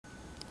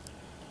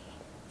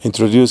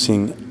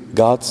Introducing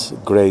God's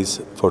grace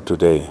for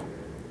today.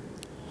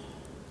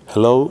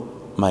 Hello,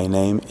 my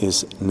name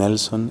is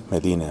Nelson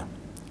Medina.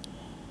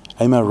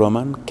 I'm a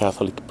Roman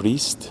Catholic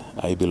priest.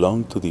 I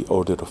belong to the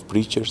Order of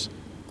Preachers,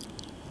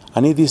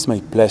 and it is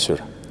my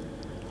pleasure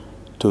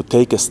to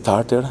take a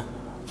starter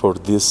for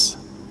this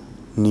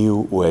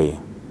new way.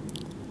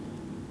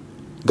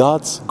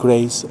 God's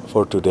grace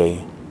for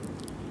today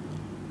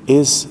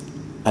is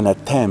an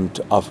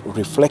attempt of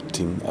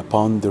reflecting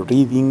upon the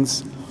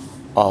readings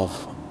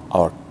of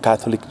our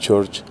Catholic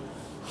Church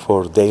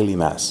for daily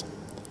Mass.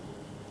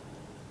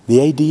 The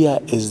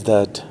idea is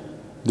that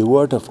the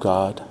Word of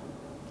God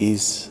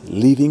is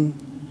living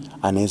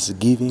and is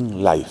giving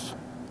life.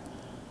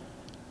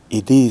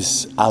 It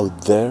is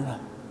out there,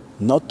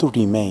 not to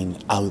remain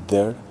out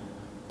there,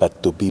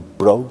 but to be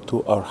brought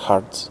to our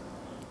hearts,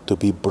 to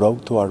be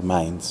brought to our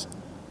minds,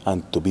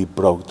 and to be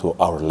brought to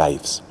our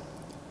lives.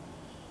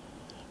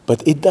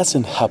 But it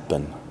doesn't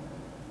happen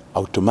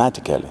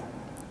automatically.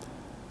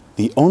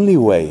 The only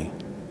way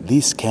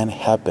this can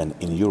happen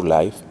in your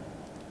life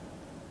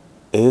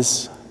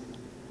is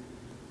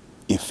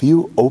if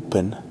you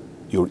open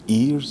your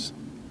ears,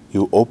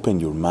 you open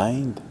your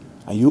mind,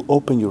 and you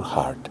open your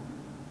heart.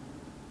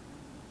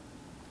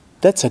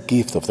 That's a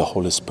gift of the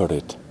Holy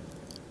Spirit,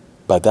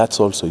 but that's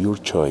also your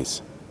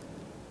choice.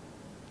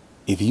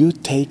 If you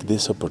take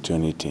this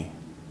opportunity,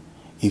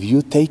 if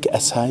you take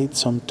aside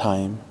some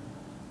time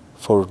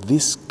for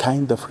this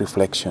kind of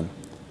reflection,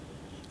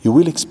 you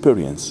will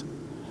experience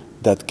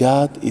that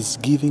God is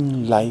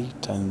giving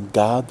light and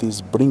God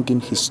is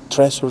bringing His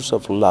treasures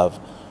of love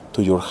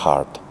to your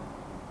heart.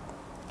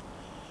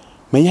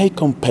 May I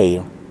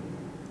compare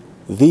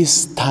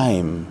this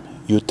time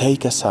you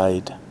take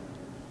aside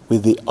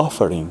with the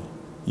offering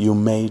you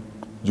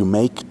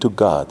make to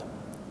God.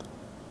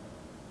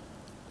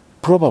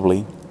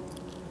 Probably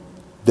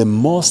the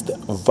most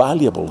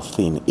valuable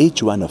thing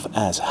each one of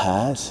us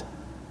has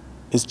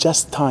is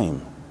just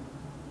time,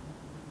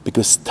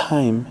 because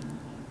time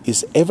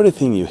is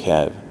everything you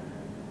have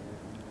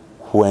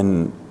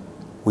when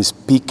we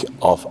speak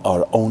of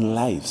our own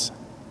lives.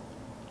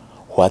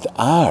 What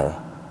are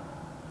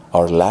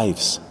our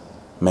lives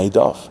made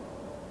of?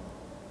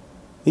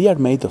 They are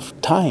made of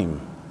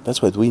time.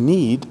 That's what we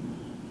need.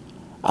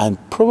 And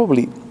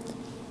probably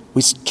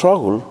we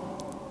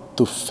struggle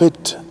to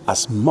fit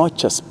as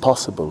much as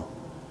possible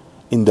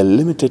in the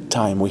limited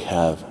time we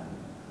have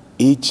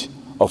each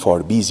of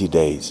our busy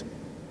days.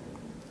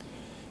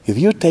 If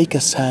you take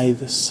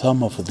aside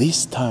some of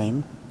this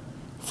time,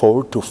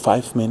 4 to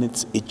 5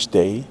 minutes each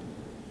day,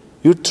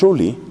 you're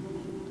truly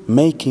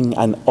making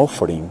an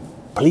offering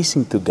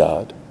pleasing to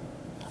God,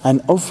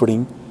 an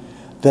offering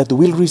that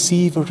will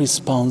receive a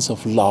response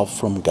of love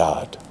from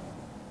God.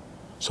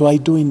 So I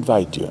do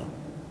invite you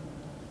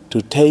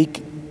to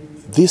take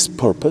this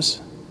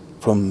purpose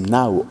from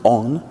now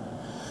on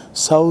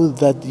so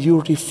that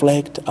you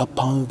reflect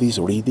upon these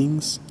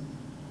readings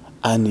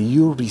and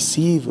you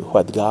receive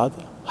what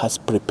God has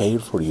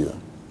prepared for you.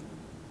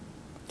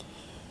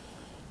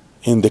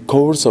 In the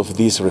course of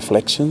these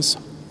reflections,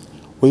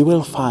 we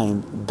will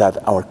find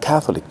that our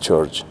Catholic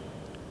Church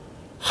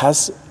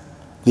has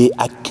the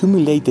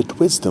accumulated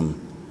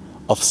wisdom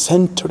of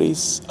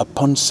centuries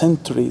upon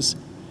centuries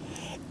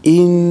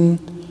in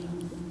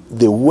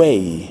the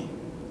way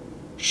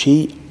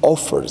she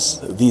offers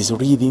these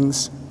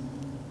readings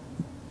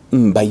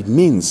by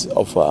means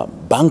of a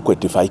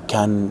banquet, if I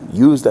can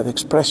use that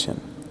expression.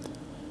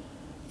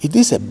 It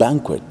is a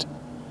banquet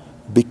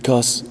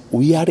because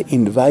we are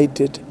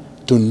invited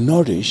to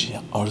nourish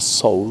our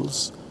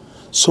souls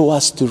so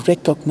as to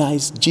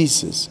recognize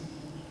Jesus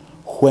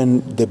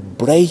when the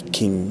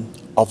breaking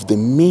of the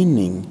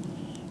meaning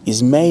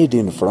is made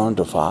in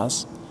front of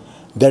us.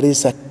 There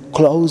is a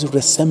close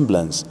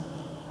resemblance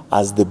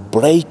as the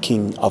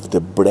breaking of the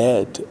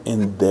bread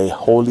in the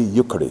Holy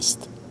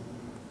Eucharist.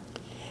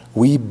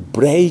 We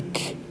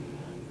break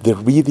the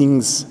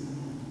readings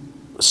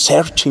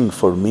searching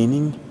for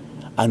meaning,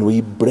 and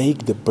we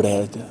break the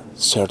bread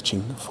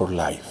searching for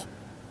life.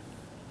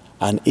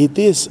 And it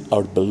is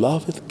our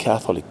beloved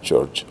Catholic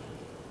Church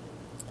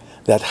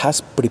that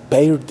has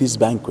prepared this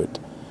banquet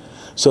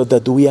so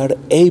that we are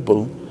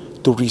able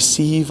to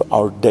receive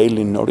our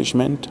daily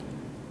nourishment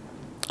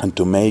and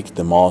to make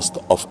the most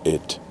of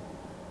it.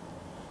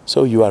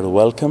 So you are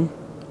welcome,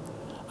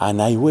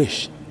 and I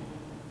wish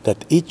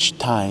that each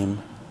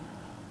time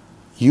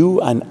you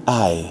and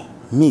I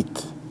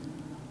meet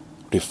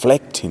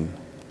reflecting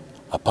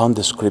upon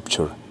the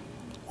Scripture,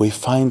 we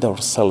find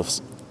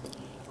ourselves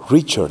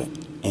richer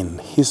in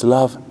His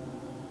love,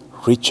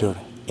 richer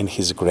in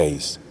His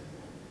grace.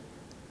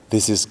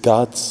 This is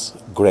God's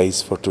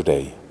grace for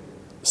today,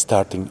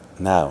 starting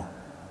now.